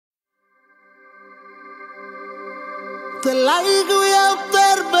Telah ku yang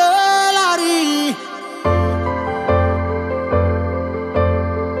terbelari.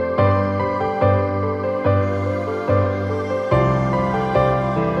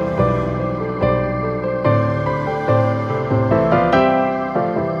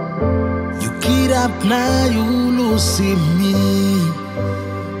 You get up now, you lose me.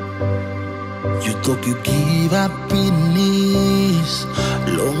 You talk, you give up in this.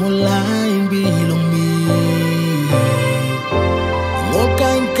 Long line belong me.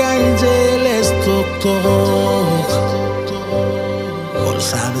 Kain jealous talk. All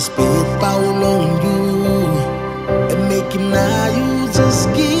sabes spit paulong you. And make him now you just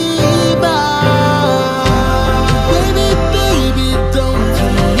give up. Baby, baby, don't you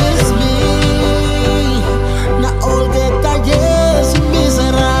miss me. Now all get that yes, you miss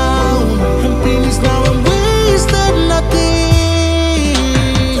around. And please now I'm wasting nothing.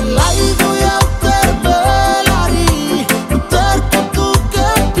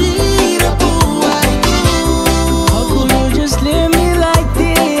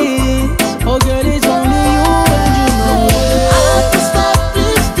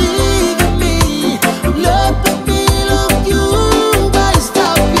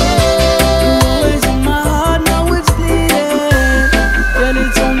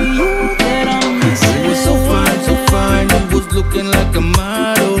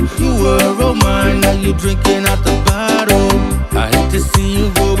 You drinking out the bottle. I hate to see you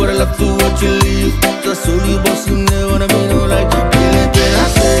go, but I love to watch you leave. Just so you boss, you never wanna be no like you killing. Then I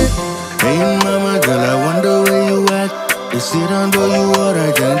say, hey mama, girl, I wonder where you at. You sit down, boy, you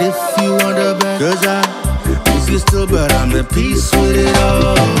alright, and if you wonder back, cause I miss you still, but I'm at peace with it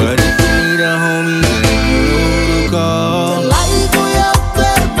all. But if you need a homie,